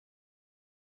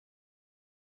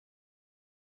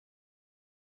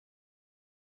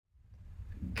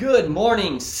Good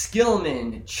morning,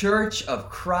 Skillman Church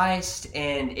of Christ,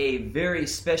 and a very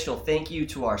special thank you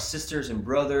to our sisters and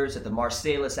brothers at the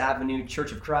Marsalis Avenue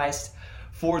Church of Christ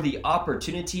for the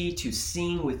opportunity to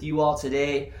sing with you all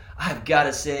today. I've got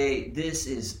to say, this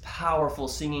is powerful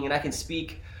singing, and I can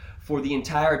speak for the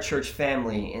entire church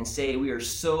family and say we are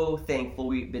so thankful.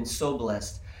 We've been so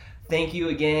blessed. Thank you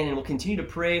again, and we'll continue to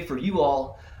pray for you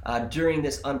all during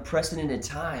this unprecedented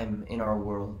time in our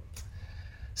world.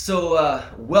 So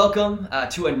welcome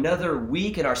to another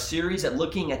week in our series at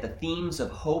looking at the themes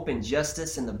of hope and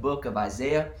justice in the book of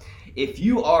Isaiah. If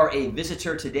you are a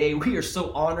visitor today, we are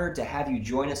so honored to have you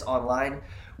join us online.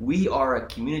 We are a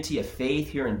community of faith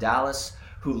here in Dallas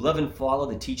who love and follow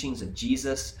the teachings of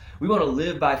Jesus. We want to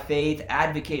live by faith,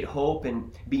 advocate hope,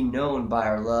 and be known by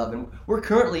our love. And we're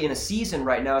currently in a season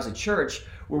right now as a church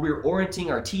where we're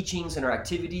orienting our teachings and our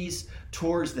activities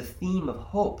towards the theme of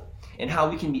hope and how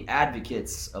we can be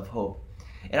advocates of hope.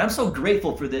 And I'm so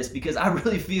grateful for this because I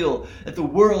really feel that the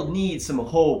world needs some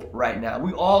hope right now.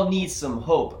 We all need some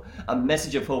hope, a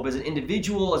message of hope. As an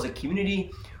individual, as a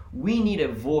community, we need a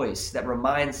voice that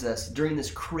reminds us during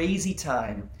this crazy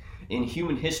time in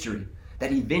human history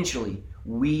that eventually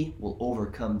we will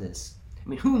overcome this. I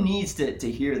mean, who needs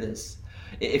to hear this?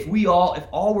 If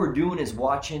all we're doing is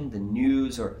watching the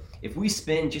news, or if we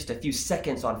spend just a few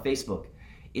seconds on Facebook,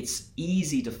 it's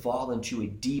easy to fall into a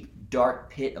deep, dark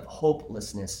pit of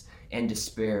hopelessness and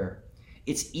despair.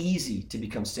 It's easy to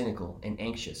become cynical and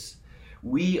anxious.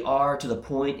 We are to the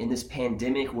point in this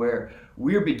pandemic where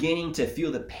we're beginning to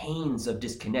feel the pains of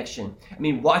disconnection. I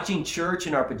mean, watching church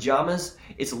in our pajamas,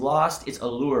 it's lost its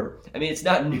allure. I mean, it's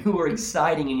not new or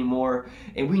exciting anymore,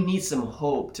 and we need some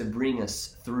hope to bring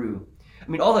us through. I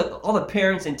mean, all the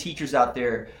parents and teachers out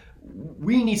there,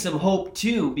 we need some hope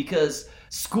too, because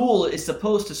school is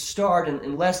supposed to start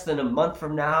in less than a month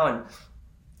from now. And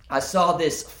I saw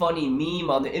this funny meme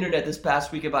on the internet this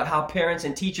past week about how parents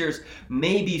and teachers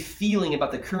may be feeling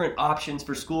about the current options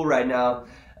for school right now.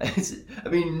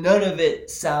 None of it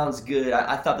sounds good.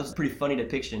 I thought this was a pretty funny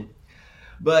depiction.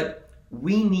 But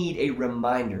we need a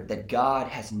reminder that God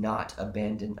has not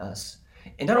abandoned us.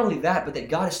 And not only that, but that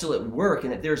God is still at work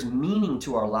and that there's meaning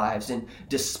to our lives. And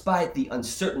despite the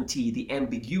uncertainty, the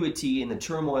ambiguity, and the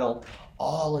turmoil,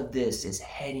 all of this is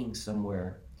heading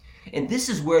somewhere. And this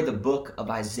is where the book of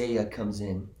Isaiah comes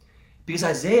in. Because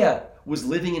Isaiah was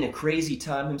living in a crazy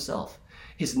time himself.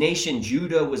 His nation,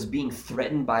 Judah, was being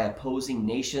threatened by opposing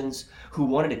nations who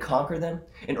wanted to conquer them.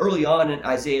 And early on in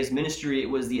Isaiah's ministry, it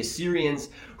was the Assyrians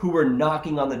who were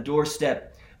knocking on the doorstep.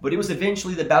 But it was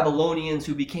eventually the Babylonians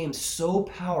who became so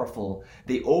powerful,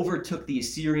 they overtook the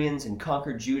Assyrians and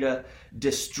conquered Judah,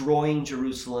 destroying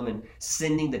Jerusalem and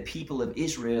sending the people of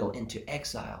Israel into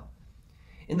exile.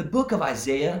 In the book of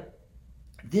Isaiah,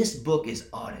 this book is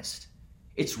honest.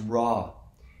 It's raw.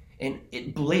 And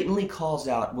it blatantly calls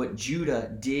out what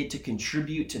Judah did to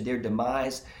contribute to their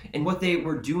demise and what they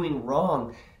were doing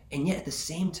wrong. And yet at the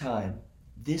same time,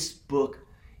 this book,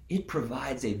 it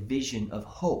provides a vision of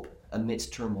hope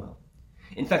amidst turmoil.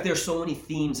 In fact, there are so many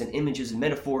themes and images and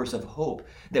metaphors of hope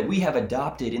that we have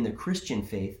adopted in the Christian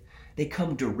faith. They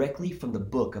come directly from the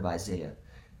book of Isaiah.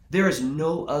 There is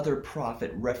no other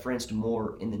prophet referenced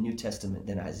more in the New Testament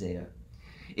than Isaiah.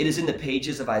 It is in the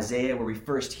pages of Isaiah where we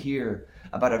first hear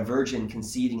about a virgin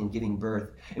conceiving and giving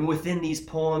birth. And within these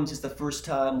poems is the first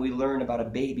time we learn about a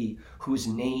baby whose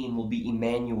name will be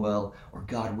Emmanuel, or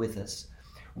God with us.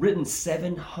 Written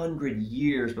 700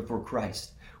 years before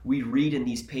Christ, we read in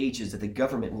these pages that the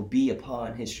government will be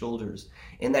upon his shoulders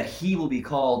and that he will be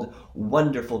called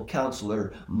Wonderful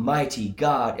Counselor, Mighty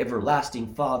God,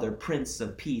 Everlasting Father, Prince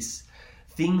of Peace.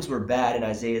 Things were bad in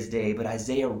Isaiah's day, but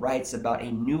Isaiah writes about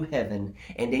a new heaven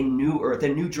and a new earth, a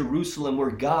new Jerusalem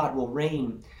where God will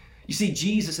reign. You see,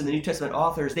 Jesus and the New Testament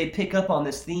authors, they pick up on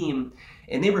this theme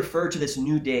and they refer to this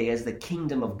new day as the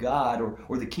kingdom of God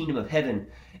or the kingdom of heaven.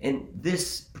 And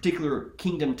this particular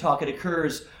kingdom talk, it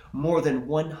occurs more than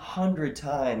 100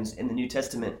 times in the New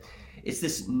Testament. It's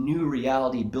this new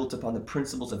reality built upon the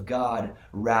principles of God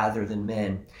rather than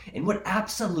men. And what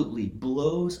absolutely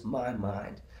blows my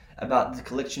mind about the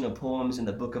collection of poems in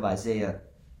the book of Isaiah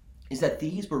is that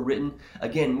these were written,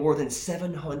 again, more than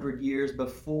 700 years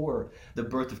before the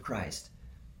birth of Christ.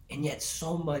 And yet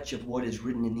so much of what is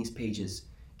written in these pages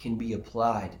can be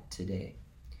applied today.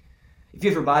 If you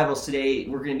have your Bibles today,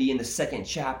 we're going to be in the second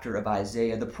chapter of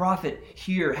Isaiah. The prophet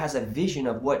here has a vision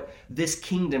of what this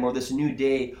kingdom or this new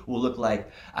day will look like.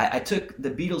 I took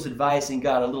the Beatles' advice and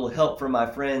got a little help from my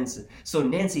friends. So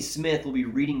Nancy Smith will be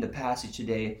reading the passage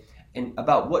today and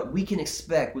about what we can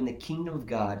expect when the kingdom of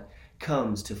God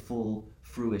comes to full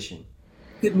fruition.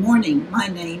 Good morning. My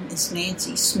name is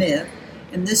Nancy Smith,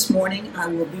 and this morning I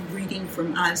will be reading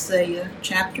from Isaiah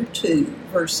chapter 2,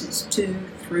 verses 2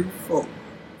 through 4.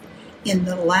 In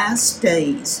the last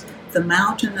days, the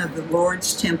mountain of the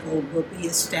Lord's temple will be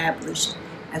established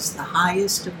as the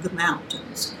highest of the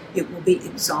mountains. It will be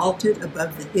exalted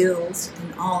above the hills,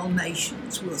 and all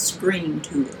nations will spring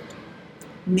to it.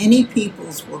 Many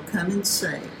peoples will come and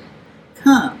say,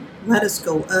 "Come, let us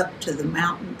go up to the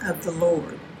mountain of the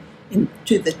Lord,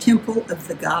 into the temple of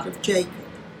the God of Jacob.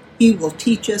 He will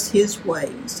teach us his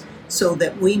ways, so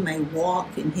that we may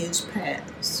walk in his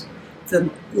paths. The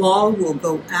law will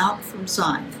go out from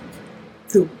Zion,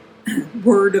 the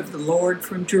word of the Lord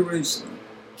from Jerusalem.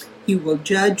 He will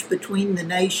judge between the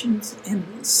nations and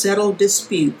will settle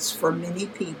disputes for many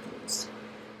peoples.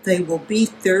 They will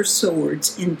beat their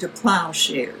swords into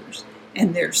plowshares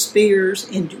and their spears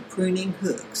into pruning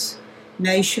hooks.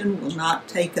 Nation will not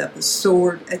take up a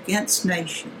sword against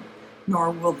nation, nor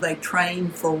will they train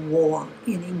for war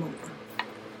anymore."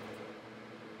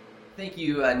 Thank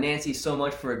you, Nancy, so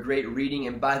much for a great reading.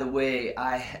 And by the way,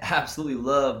 I absolutely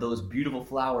love those beautiful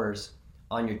flowers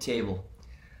on your table.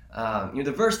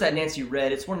 The verse that Nancy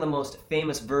read, it's one of the most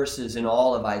famous verses in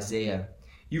all of Isaiah.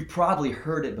 You've probably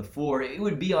heard it before. It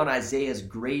would be on Isaiah's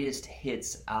greatest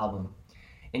hits album.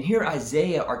 And here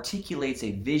Isaiah articulates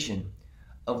a vision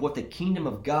of what the kingdom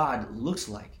of God looks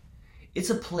like. It's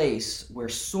a place where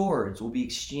swords will be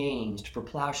exchanged for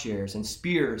plowshares and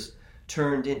spears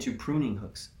turned into pruning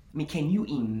hooks. I mean, can you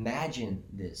imagine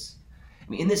this? I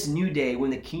mean, in this new day, when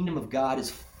the kingdom of God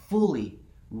is fully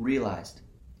realized,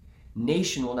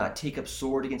 nation will not take up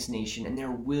sword against nation, and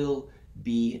there will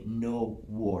be no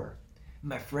war.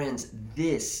 My friends,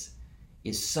 this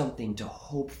is something to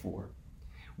hope for.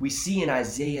 We see in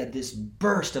Isaiah this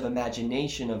burst of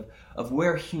imagination of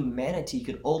where humanity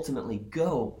could ultimately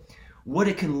go, what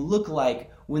it can look like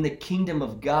when the kingdom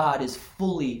of God is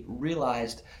fully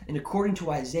realized. And according to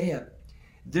Isaiah,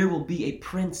 there will be a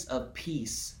Prince of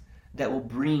Peace that will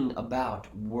bring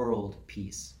about world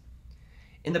peace.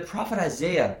 And the prophet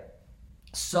Isaiah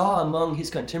saw among his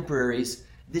contemporaries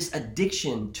this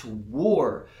addiction to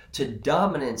war, to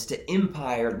dominance, to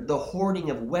empire, the hoarding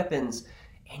of weapons,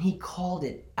 and he called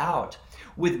it out.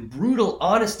 With brutal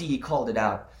honesty, he called it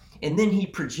out. And then he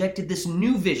projected this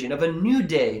new vision of a new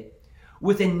day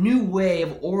with a new way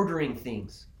of ordering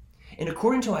things. And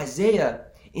according to Isaiah,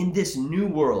 in this new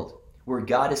world where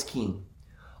God is king,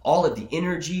 all of the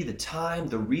energy, the time,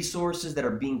 the resources that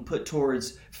are being put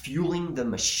towards fueling the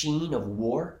machine of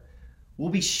war will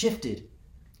be shifted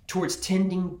towards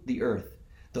tending the earth,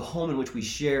 the home in which we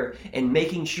share, and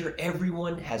making sure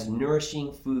everyone has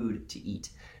nourishing food to eat.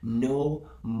 No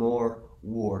more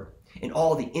war. And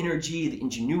all the energy, the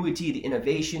ingenuity, the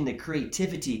innovation, the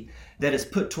creativity that is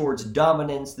put towards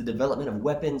dominance, the development of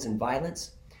weapons and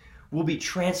violence, will be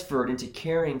transferred into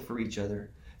caring for each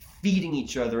other, feeding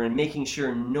each other, and making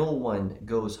sure no one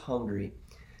goes hungry.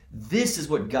 This is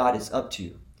what God is up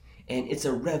to, and it's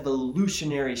a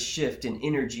revolutionary shift in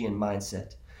energy and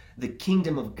mindset. The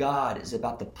kingdom of God is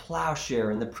about the plowshare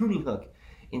and the pruning hook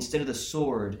instead of the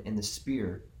sword and the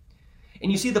spear.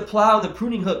 And you see, the plow, the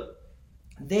pruning hook,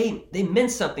 they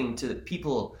meant something to the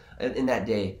people in that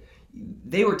day.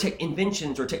 They were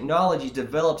inventions or technologies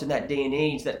developed in that day and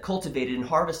age that cultivated and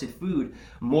harvested food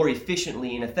more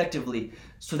efficiently and effectively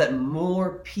so that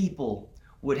more people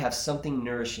would have something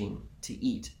nourishing to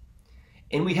eat.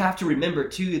 And we have to remember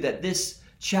too that this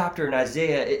chapter in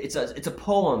Isaiah, it's a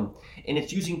poem, and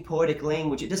it's using poetic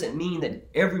language. It doesn't mean that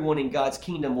everyone in God's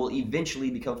kingdom will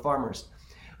eventually become farmers.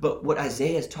 But what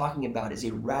Isaiah is talking about is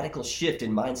a radical shift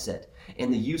in mindset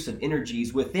and the use of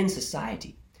energies within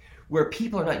society, where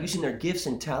people are not using their gifts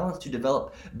and talents to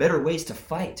develop better ways to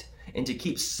fight and to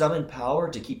keep some in power,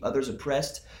 to keep others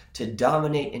oppressed, to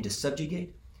dominate and to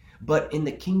subjugate. But in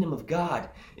the kingdom of God,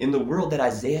 in the world that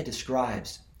Isaiah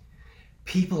describes,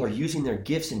 people are using their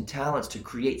gifts and talents to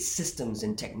create systems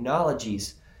and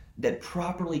technologies that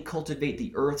properly cultivate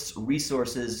the earth's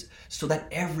resources so that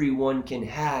everyone can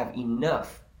have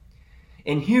enough.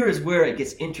 And here is where it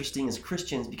gets interesting as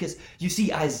Christians, because you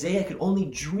see, Isaiah could only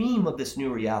dream of this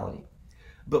new reality.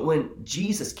 But when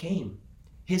Jesus came,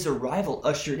 his arrival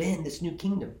ushered in this new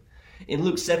kingdom. In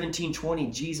Luke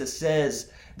 17:20, Jesus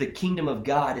says, the kingdom of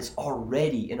God is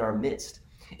already in our midst.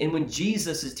 And when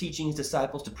Jesus is teaching his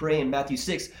disciples to pray in Matthew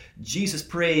 6, Jesus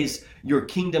prays, your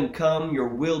kingdom come, your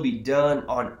will be done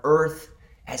on earth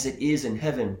as it is in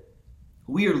heaven.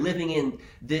 We are living in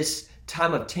this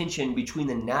time of tension between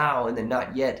the now and the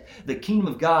not yet. The kingdom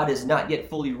of God is not yet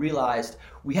fully realized.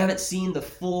 We haven't seen the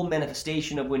full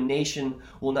manifestation of when nation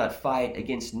will not fight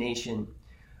against nation.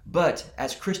 But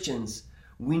as Christians,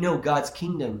 We know God's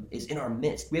kingdom is in our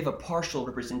midst. We have a partial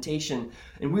representation,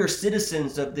 and we are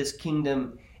citizens of this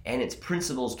kingdom, and its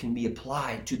principles can be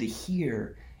applied to the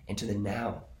here and to the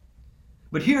now.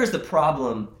 But here is the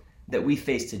problem that we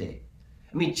face today.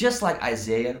 Just like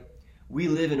Isaiah, we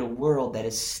live in a world that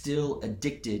is still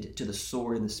addicted to the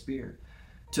sword and the spear,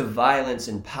 to violence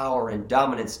and power and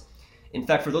dominance. In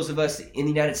fact, for those of us in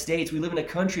the United States, we live in a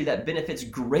country that benefits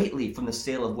greatly from the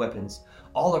sale of weapons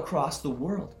all across the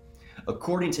world.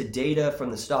 According to data from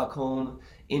the Stockholm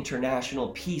International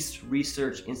Peace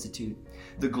Research Institute,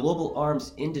 the global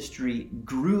arms industry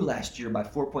grew last year by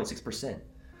 4.6%.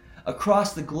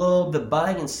 Across the globe, the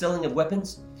buying and selling of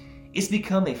weapons, it's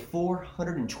become a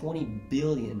 $420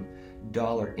 billion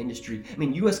industry.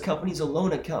 U.S. companies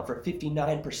alone account for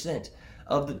 59%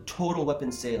 of the total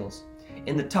weapon sales.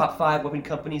 In the top 5 weapon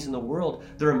companies in the world,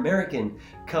 they're American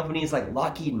companies like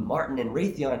Lockheed Martin and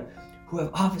Raytheon, who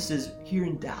have offices here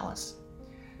in Dallas.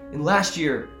 And last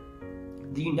year,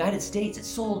 the United States, it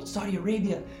sold Saudi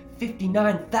Arabia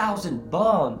 59,000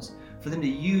 bombs for them to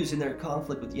use in their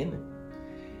conflict with Yemen.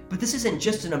 But this isn't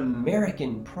just an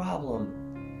American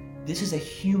problem. This is a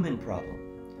human problem.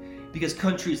 Because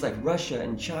countries like Russia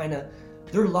and China,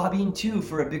 they're lobbying too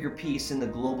for a bigger piece in the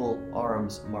global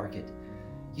arms market.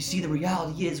 You see, the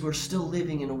reality is we're still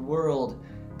living in a world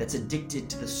that's addicted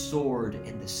to the sword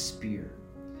and the spear.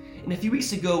 And a few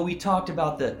weeks ago, we talked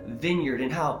about the vineyard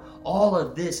and how all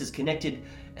of this is connected.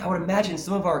 I would imagine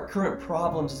some of our current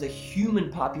problems as a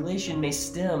human population may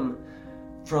stem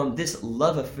from this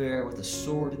love affair with the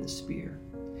sword and the spear.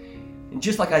 And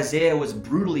just like Isaiah was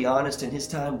brutally honest in his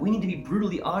time, we need to be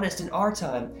brutally honest in our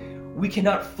time. We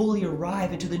cannot fully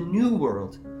arrive into the new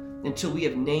world until we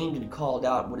have named and called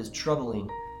out what is troubling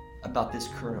about this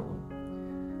current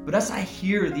one. But as I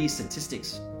hear these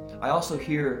statistics, I also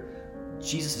hear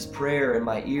Jesus' prayer in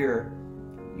my ear,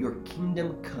 "Your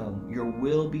kingdom come, your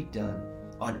will be done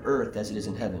on earth as it is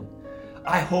in heaven."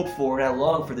 I hope for and I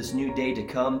long for this new day to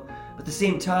come, but at the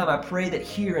same time, I pray that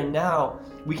here and now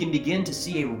we can begin to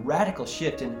see a radical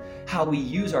shift in how we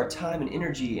use our time and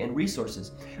energy and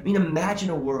resources. Imagine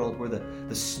a world where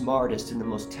the smartest and the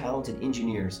most talented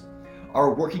engineers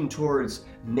are working towards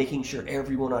making sure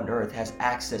everyone on earth has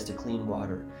access to clean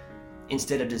water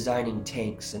instead of designing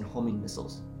tanks and homing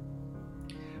missiles.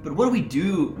 But what do we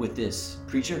do with this,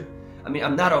 preacher?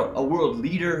 I'm not a world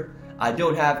leader. I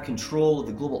don't have control of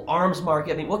the global arms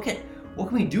market. What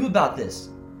can we do about this?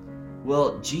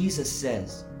 Well, Jesus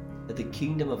says that the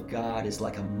kingdom of God is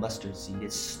like a mustard seed.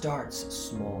 It starts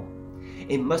small.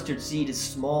 A mustard seed is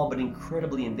small but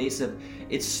incredibly invasive.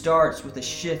 It starts with a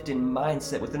shift in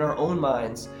mindset within our own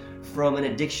minds from an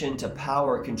addiction to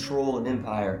power, control, and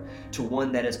empire to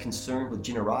one that is concerned with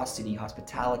generosity,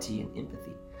 hospitality, and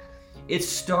empathy. It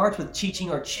starts with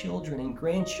teaching our children and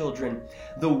grandchildren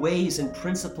the ways and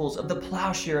principles of the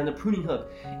plowshare and the pruning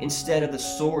hook instead of the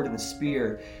sword and the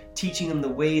spear, teaching them the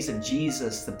ways of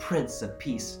Jesus, the Prince of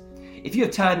Peace. If you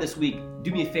have time this week,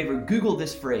 do me a favor, Google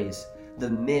this phrase, the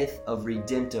myth of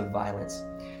redemptive violence.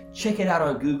 Check it out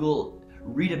on Google,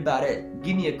 read about it,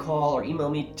 give me a call or email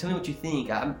me, tell me what you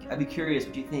think. I'd be curious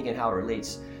what you think and how it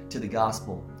relates to the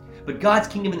gospel. But God's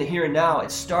kingdom in the here and now,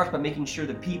 it starts by making sure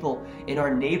the people in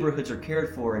our neighborhoods are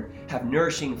cared for and have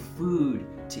nourishing food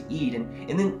to eat. And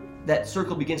then that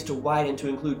circle begins to widen to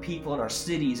include people in our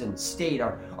cities and state,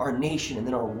 our nation, and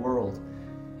then our world.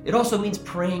 It also means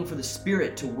praying for the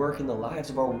Spirit to work in the lives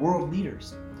of our world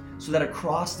leaders so that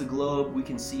across the globe we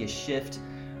can see a shift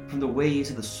from the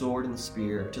ways of the sword and the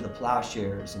spear to the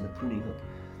plowshares and the pruning hook,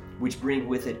 which bring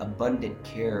with it abundant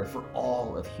care for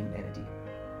all of humanity.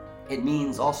 It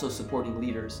means also supporting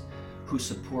leaders who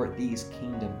support these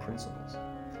kingdom principles.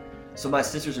 So my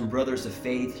sisters and brothers of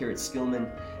faith here at Skillman,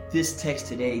 this text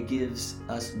today gives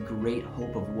us great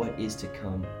hope of what is to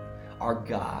come. Our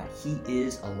God, He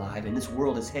is alive, and this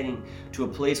world is heading to a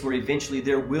place where eventually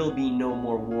there will be no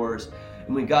more wars,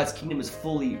 and when God's kingdom is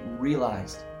fully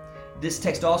realized. This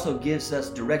text also gives us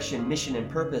direction, mission, and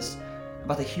purpose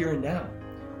about the here and now.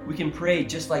 We can pray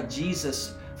just like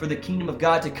Jesus for the kingdom of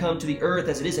God to come to the earth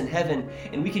as it is in heaven,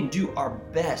 and we can do our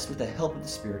best with the help of the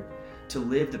Spirit to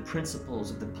live the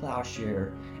principles of the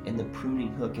plowshare and the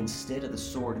pruning hook instead of the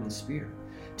sword and the spear,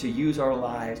 to use our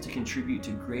lives to contribute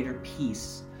to greater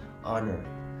peace on earth.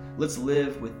 Let's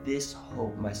live with this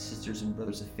hope, my sisters and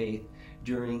brothers of faith,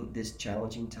 during this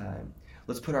challenging time.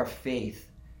 Let's put our faith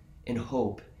and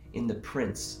hope in the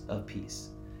Prince of Peace,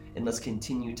 and let's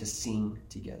continue to sing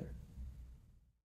together.